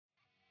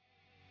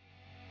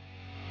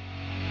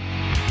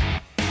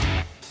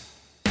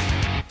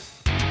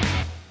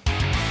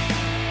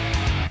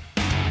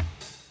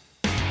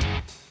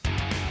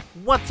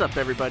What's up,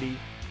 everybody?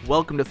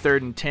 Welcome to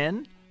 3rd and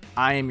 10.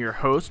 I am your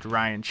host,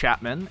 Ryan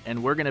Chapman,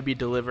 and we're going to be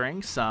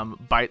delivering some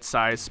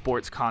bite-sized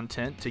sports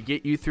content to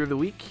get you through the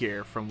week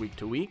here from week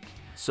to week.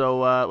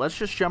 So let's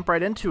just jump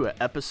right into it.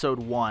 Episode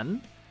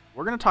 1.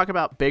 We're going to talk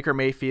about Baker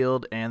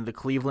Mayfield and the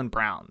Cleveland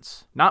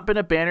Browns. Not been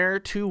a banner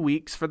 2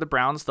 weeks for the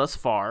Browns thus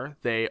far.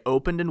 They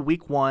opened in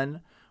week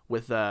 1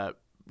 with a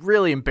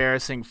really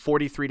embarrassing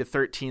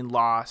 43-13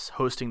 loss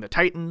hosting the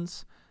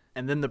Titans.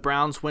 And then the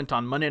Browns went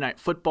on Monday Night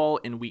Football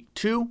in week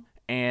 2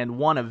 and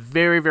won a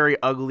very, very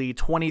ugly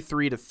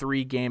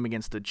 23-3 game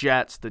against the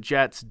Jets. The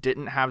Jets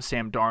didn't have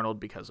Sam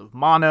Darnold because of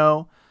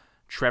mono.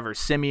 Trevor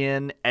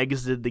Siemian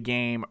exited the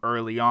game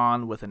early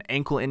on with an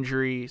ankle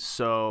injury,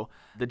 so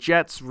the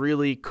Jets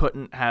really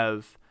couldn't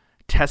have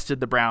tested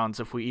the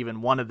Browns if we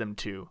even wanted them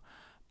to.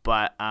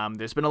 But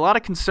there's been a lot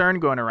of concern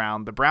going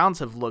around. The Browns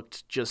have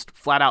looked just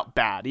flat out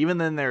bad.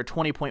 Even in their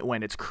 20-point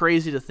win, it's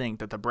crazy to think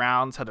that the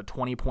Browns had a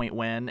 20-point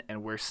win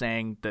and we're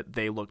saying that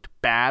they looked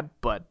bad,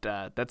 but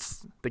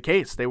that's the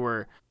case. They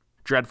were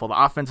dreadful.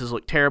 The offenses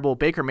looked terrible.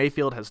 Baker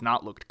Mayfield has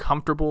not looked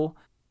comfortable,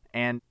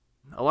 and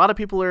a lot of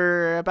people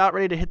are about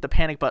ready to hit the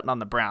panic button on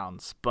the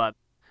Browns, but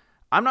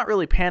I'm not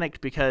really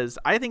panicked because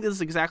I think this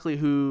is exactly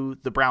who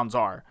the Browns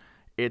are.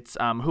 It's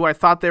who I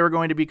thought they were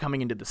going to be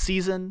coming into the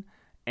season.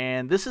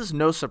 And this is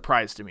no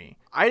surprise to me.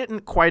 I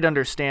didn't quite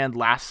understand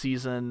last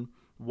season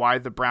why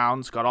the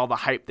Browns got all the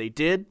hype they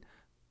did,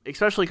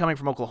 especially coming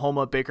from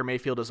Oklahoma. Baker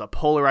Mayfield is a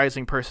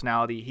polarizing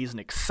personality. He's an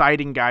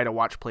exciting guy to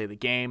watch play the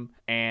game.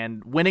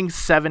 And winning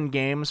 7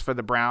 games for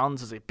the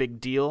Browns is a big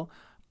deal.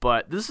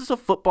 But this is a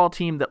football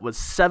team that was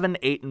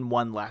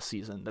 7-8-1 last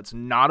season. That's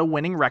not a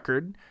winning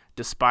record,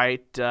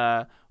 despite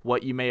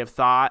what you may have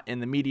thought in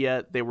the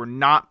media. They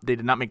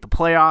did not make the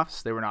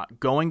playoffs. They were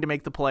not going to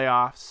make the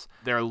playoffs.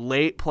 Their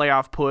late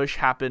playoff push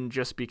happened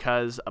just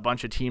because a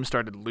bunch of teams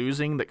started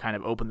losing that kind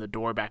of opened the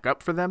door back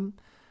up for them.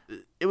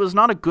 It was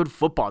not a good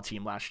football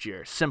team last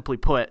year, simply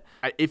put.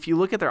 If you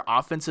look at their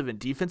offensive and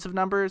defensive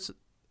numbers,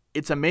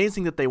 it's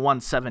amazing that they won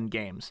 7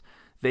 games.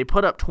 They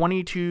put up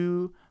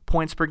 22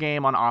 points per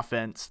game on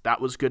offense.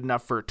 That was good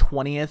enough for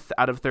 20th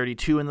out of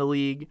 32 in the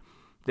league.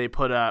 They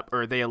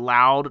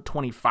allowed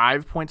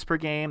 25 points per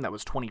game. That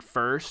was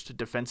 21st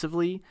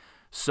defensively.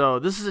 So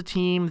this is a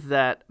team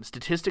that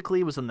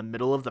statistically was in the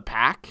middle of the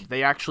pack.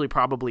 They actually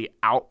probably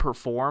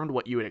outperformed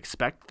what you would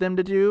expect them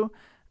to do.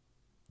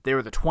 They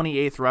were the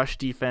 28th rush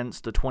defense,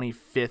 the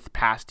 25th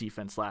pass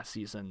defense last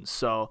season.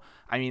 So,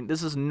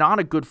 this is not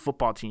a good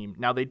football team.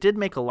 Now, they did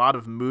make a lot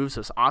of moves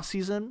this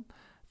offseason.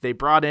 They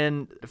brought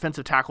in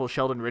defensive tackle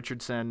Sheldon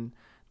Richardson.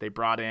 They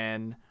brought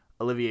in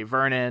Olivier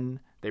Vernon.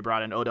 They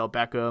brought in Odell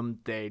Beckham.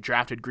 They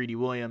drafted Greedy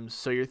Williams.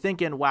 So you're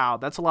thinking, wow,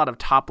 that's a lot of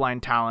top-line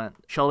talent.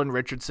 Sheldon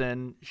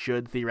Richardson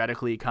should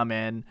theoretically come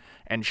in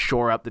and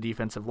shore up the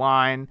defensive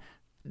line,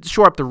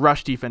 shore up the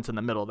rush defense in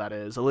the middle, that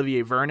is.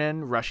 Olivier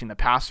Vernon rushing the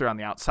passer on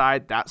the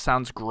outside, that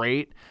sounds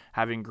great.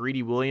 Having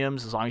Greedy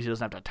Williams, as long as he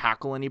doesn't have to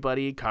tackle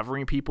anybody,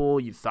 covering people,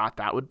 you thought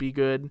that would be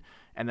good.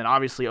 And then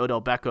obviously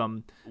Odell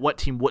Beckham. What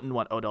team wouldn't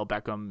want Odell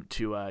Beckham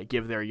to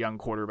give their young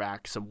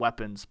quarterback some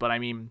weapons? But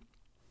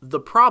the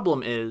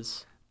problem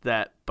is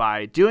that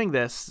by doing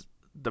this,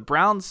 the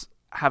Browns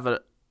have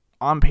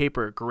on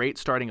paper, great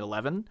starting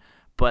 11,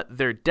 but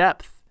their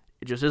depth,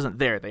 it just isn't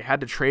there. They had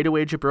to trade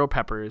away Jabril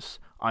Peppers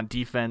on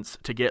defense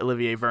to get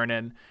Olivier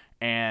Vernon,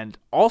 and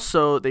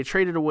also they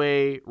traded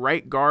away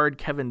right guard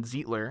Kevin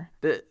Zeitler.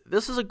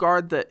 This is a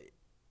guard that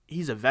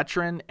he's a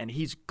veteran and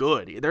he's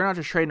good. They're not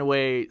just trading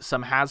away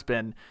some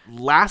has-been.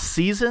 Last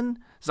season,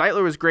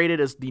 Zeitler was graded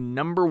as the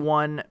number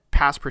 1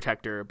 pass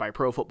protector by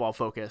Pro Football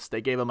Focus. They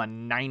gave him a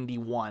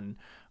 91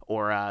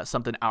 or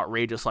something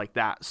outrageous like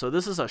that. So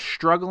this is a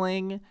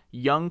struggling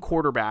young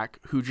quarterback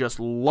who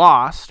just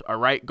lost a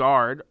right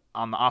guard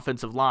on the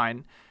offensive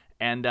line,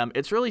 and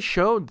it's really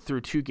showed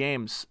through 2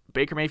 games.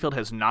 Baker Mayfield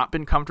has not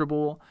been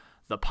comfortable.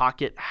 The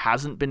pocket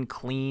hasn't been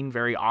clean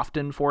very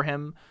often for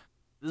him.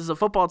 This is a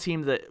football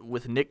team that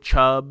with Nick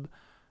Chubb,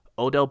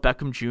 Odell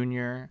Beckham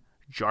Jr.,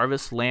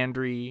 Jarvis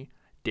Landry,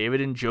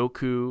 David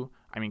Njoku,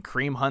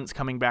 Kareem Hunt's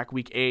coming back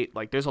week 8.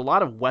 There's a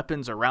lot of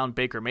weapons around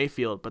Baker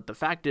Mayfield, but the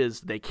fact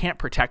is they can't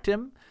protect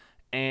him.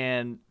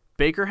 And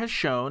Baker has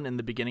shown in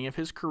the beginning of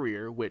his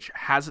career, which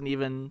hasn't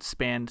even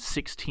spanned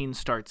 16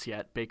 starts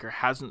yet, Baker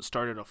hasn't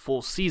started a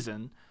full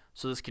season,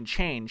 so this can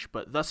change.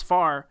 But thus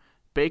far,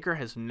 Baker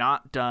has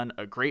not done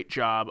a great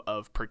job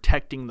of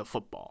protecting the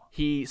football.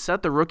 He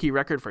set the rookie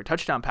record for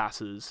touchdown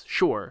passes,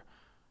 sure,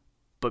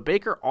 but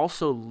Baker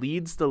also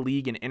leads the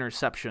league in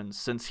interceptions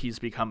since he's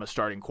become a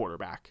starting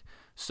quarterback.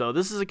 So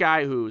this is a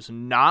guy who's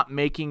not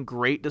making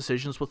great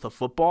decisions with the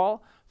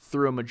football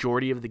through a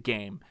majority of the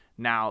game.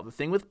 Now, the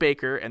thing with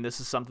Baker, and this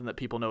is something that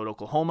people know at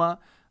Oklahoma,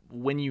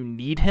 when you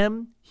need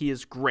him, he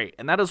is great.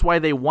 And that is why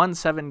they won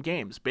 7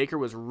 games. Baker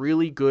was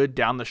really good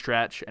down the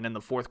stretch and in the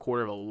fourth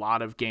quarter of a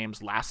lot of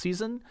games last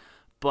season.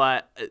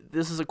 But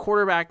this is a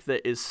quarterback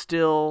that is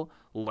still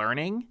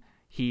learning.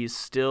 He's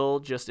still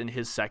just in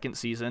his second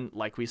season.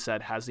 Like we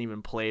said, hasn't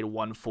even played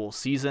 1 full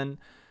season.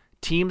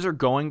 Teams are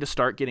going to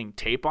start getting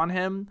tape on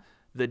him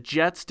The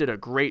Jets did a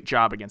great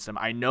job against them.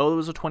 I know it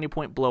was a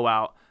 20-point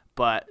blowout,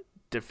 but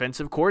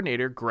defensive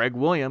coordinator Greg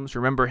Williams,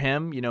 remember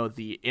him,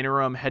 the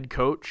interim head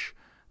coach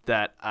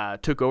that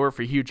took over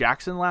for Hugh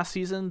Jackson last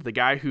season, the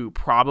guy who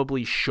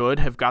probably should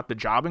have got the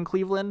job in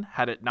Cleveland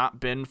had it not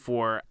been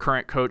for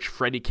current coach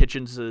Freddie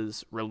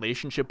Kitchens'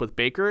 relationship with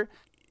Baker.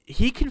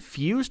 He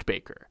confused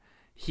Baker.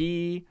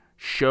 He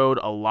showed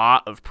a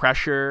lot of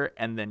pressure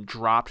and then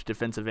dropped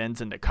defensive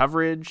ends into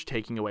coverage,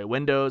 taking away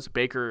windows.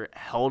 Baker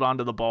held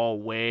onto the ball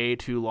way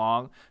too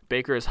long.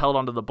 Baker has held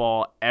onto the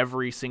ball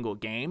every single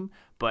game,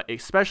 but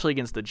especially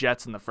against the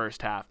Jets in the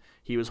first half,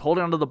 he was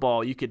holding onto the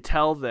ball. You could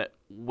tell that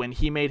when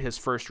he made his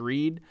first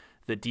read,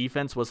 the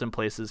defense was in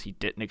places he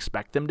didn't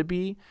expect them to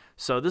be.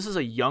 So this is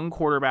a young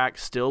quarterback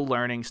still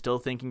learning, still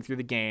thinking through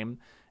the game.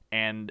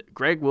 And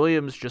Greg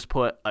Williams just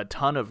put a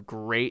ton of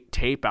great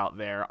tape out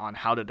there on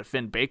how to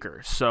defend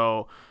Baker.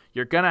 So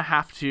you're going to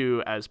have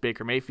to, as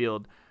Baker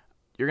Mayfield,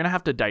 you're going to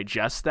have to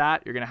digest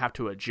that. You're going to have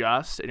to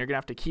adjust, and you're going to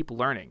have to keep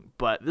learning.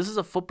 But this is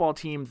a football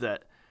team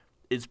that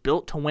is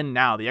built to win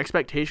now. The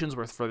expectations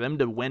were for them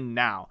to win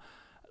now.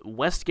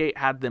 Westgate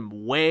had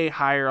them way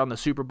higher on the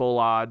Super Bowl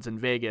odds in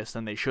Vegas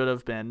than they should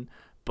have been.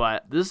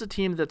 But this is a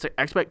team that's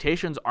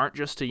expectations aren't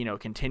just to,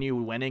 continue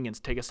winning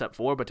and take a step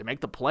forward, but to make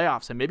the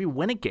playoffs and maybe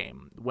win a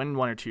game, win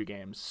one or two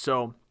games.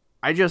 So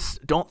I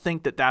just don't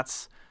think that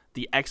that's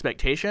the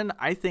expectation.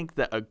 I think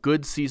that a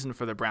good season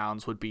for the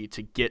Browns would be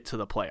to get to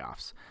the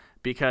playoffs,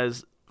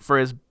 because for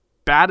as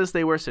bad as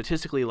they were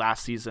statistically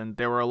last season,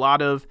 there were a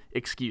lot of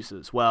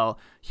excuses. Well,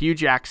 Hugh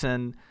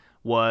Jackson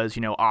was,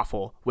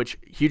 awful, which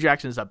Hugh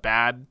Jackson is a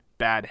bad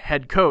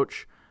head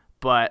coach,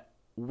 but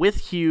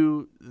with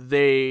Hugh,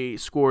 they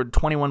scored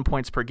 21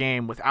 points per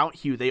game. Without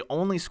Hugh, they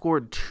only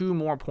scored 2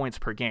 more points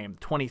per game,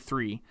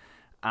 23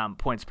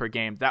 points per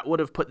game. That would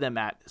have put them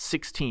at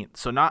 16th.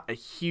 So not a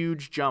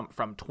huge jump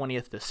from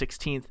 20th to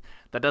 16th.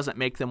 That doesn't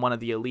make them one of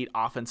the elite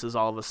offenses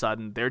all of a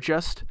sudden. They're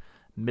just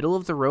middle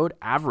of the road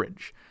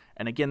average.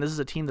 And again, this is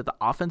a team that the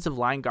offensive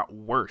line got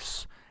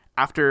worse.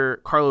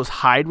 After Carlos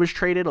Hyde was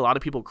traded, a lot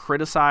of people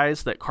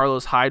criticized that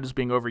Carlos Hyde was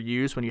being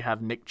overused when you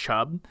have Nick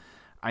Chubb.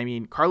 I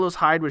mean, Carlos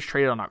Hyde was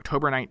traded on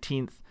October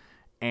 19th,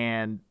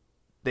 and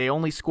they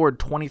only scored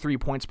 23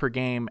 points per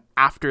game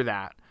after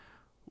that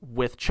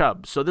with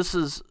Chubb. So this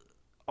is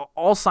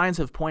all signs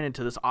have pointed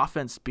to this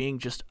offense being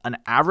just an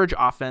average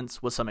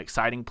offense with some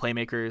exciting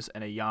playmakers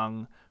and a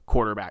young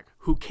quarterback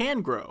who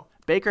can grow.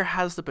 Baker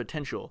has the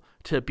potential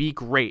to be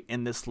great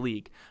in this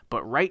league,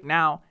 but right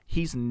now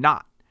he's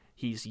not.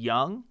 He's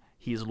young.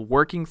 He's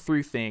working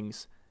through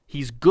things.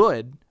 He's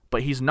good,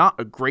 but he's not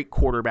a great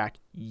quarterback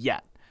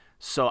yet.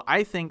 So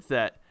I think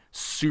that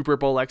Super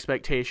Bowl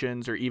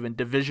expectations or even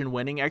division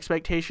winning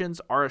expectations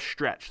are a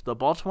stretch. The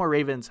Baltimore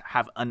Ravens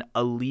have an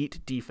elite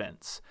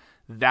defense.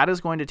 That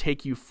is going to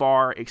take you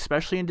far,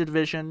 especially in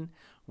division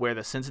where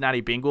the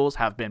Cincinnati Bengals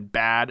have been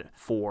bad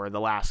for the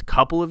last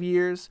couple of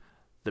years.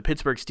 The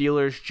Pittsburgh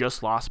Steelers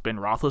just lost Ben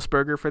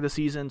Roethlisberger for the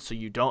season, so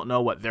you don't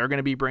know what they're going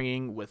to be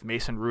bringing with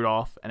Mason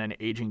Rudolph and an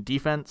aging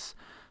defense.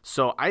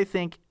 So I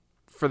think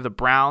for the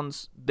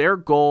Browns, their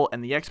goal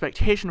and the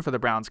expectation for the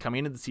Browns coming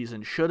into the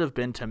season should have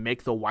been to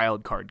make the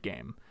wild card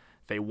game.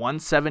 They won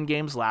 7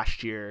 games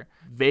last year.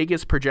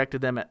 Vegas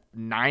projected them at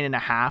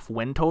 9.5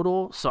 win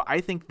total. So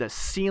I think the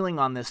ceiling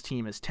on this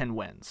team is 10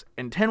 wins.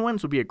 And 10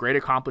 wins would be a great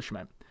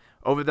accomplishment.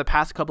 Over the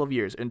past couple of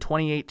years, in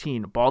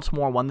 2018,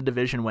 Baltimore won the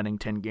division winning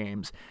 10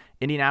 games.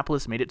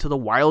 Indianapolis made it to the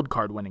wild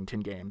card winning 10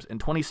 games. In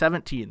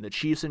 2017, the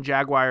Chiefs and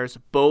Jaguars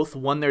both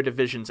won their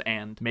divisions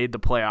and made the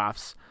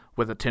playoffs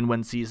with a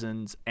 10-win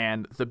seasons.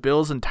 And the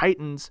Bills and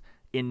Titans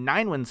in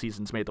 9-win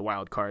seasons made the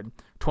wild card.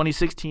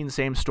 2016,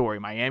 same story.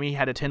 Miami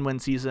had a 10-win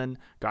season,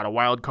 got a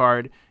wild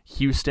card.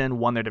 Houston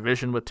won their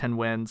division with 10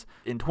 wins.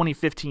 In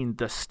 2015,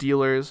 the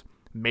Steelers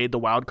made the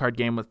wild card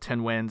game with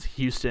 10 wins.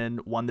 Houston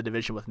won the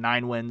division with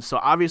 9 wins. So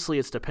obviously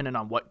it's dependent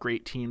on what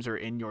great teams are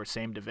in your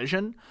same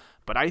division.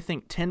 But I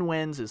think 10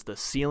 wins is the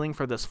ceiling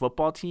for this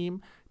football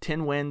team.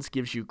 10 wins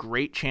gives you a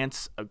great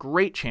chance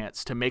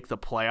to make the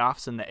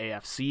playoffs in the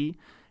AFC.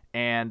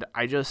 And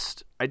I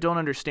don't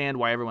understand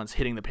why everyone's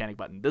hitting the panic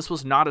button. This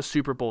was not a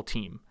Super Bowl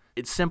team.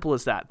 It's simple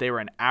as that. They were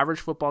an average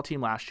football team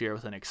last year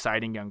with an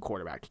exciting young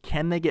quarterback.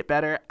 Can they get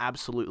better?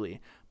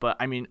 Absolutely. But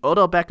I mean,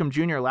 Odell Beckham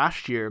Jr.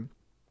 last year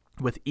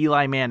with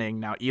Eli Manning.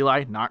 Now,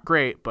 Eli, not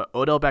great, but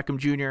Odell Beckham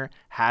Jr.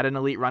 had an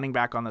elite running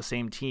back on the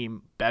same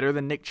team, better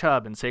than Nick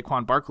Chubb and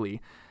Saquon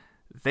Barkley.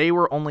 They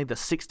were only the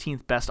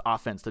 16th best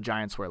offense the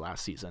Giants were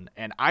last season.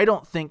 And I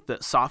don't think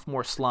that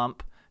sophomore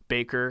slump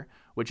Baker,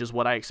 which is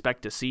what I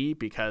expect to see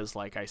because,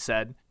 like I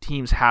said,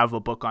 teams have a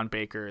book on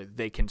Baker.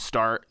 They can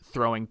start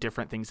throwing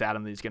different things at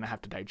him that he's going to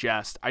have to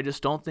digest. I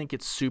just don't think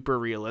it's super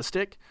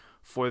realistic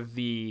for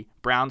the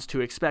Browns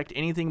to expect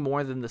anything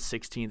more than the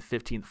 16th,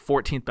 15th,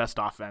 14th best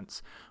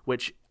offense,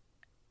 which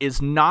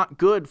is not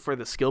good for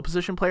the skill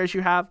position players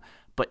you have.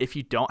 But if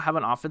you don't have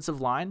an offensive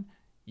line,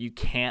 you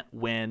can't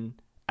win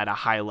at a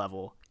high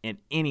level in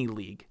any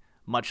league.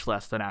 much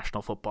less the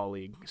National Football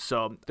League.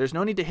 So there's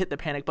no need to hit the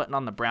panic button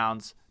on the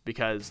Browns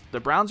because the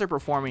Browns are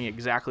performing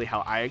exactly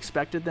how I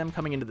expected them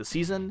coming into the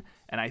season,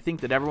 and I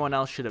think that everyone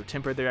else should have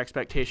tempered their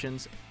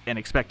expectations and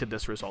expected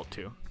this result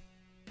too.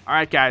 All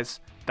right, guys,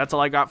 that's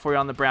all I got for you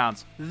on the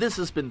Browns. This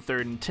has been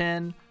 3rd and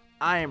 10.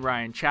 I am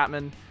Ryan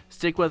Chapman.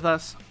 Stick with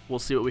us. We'll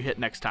see what we hit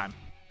next time.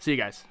 See you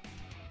guys.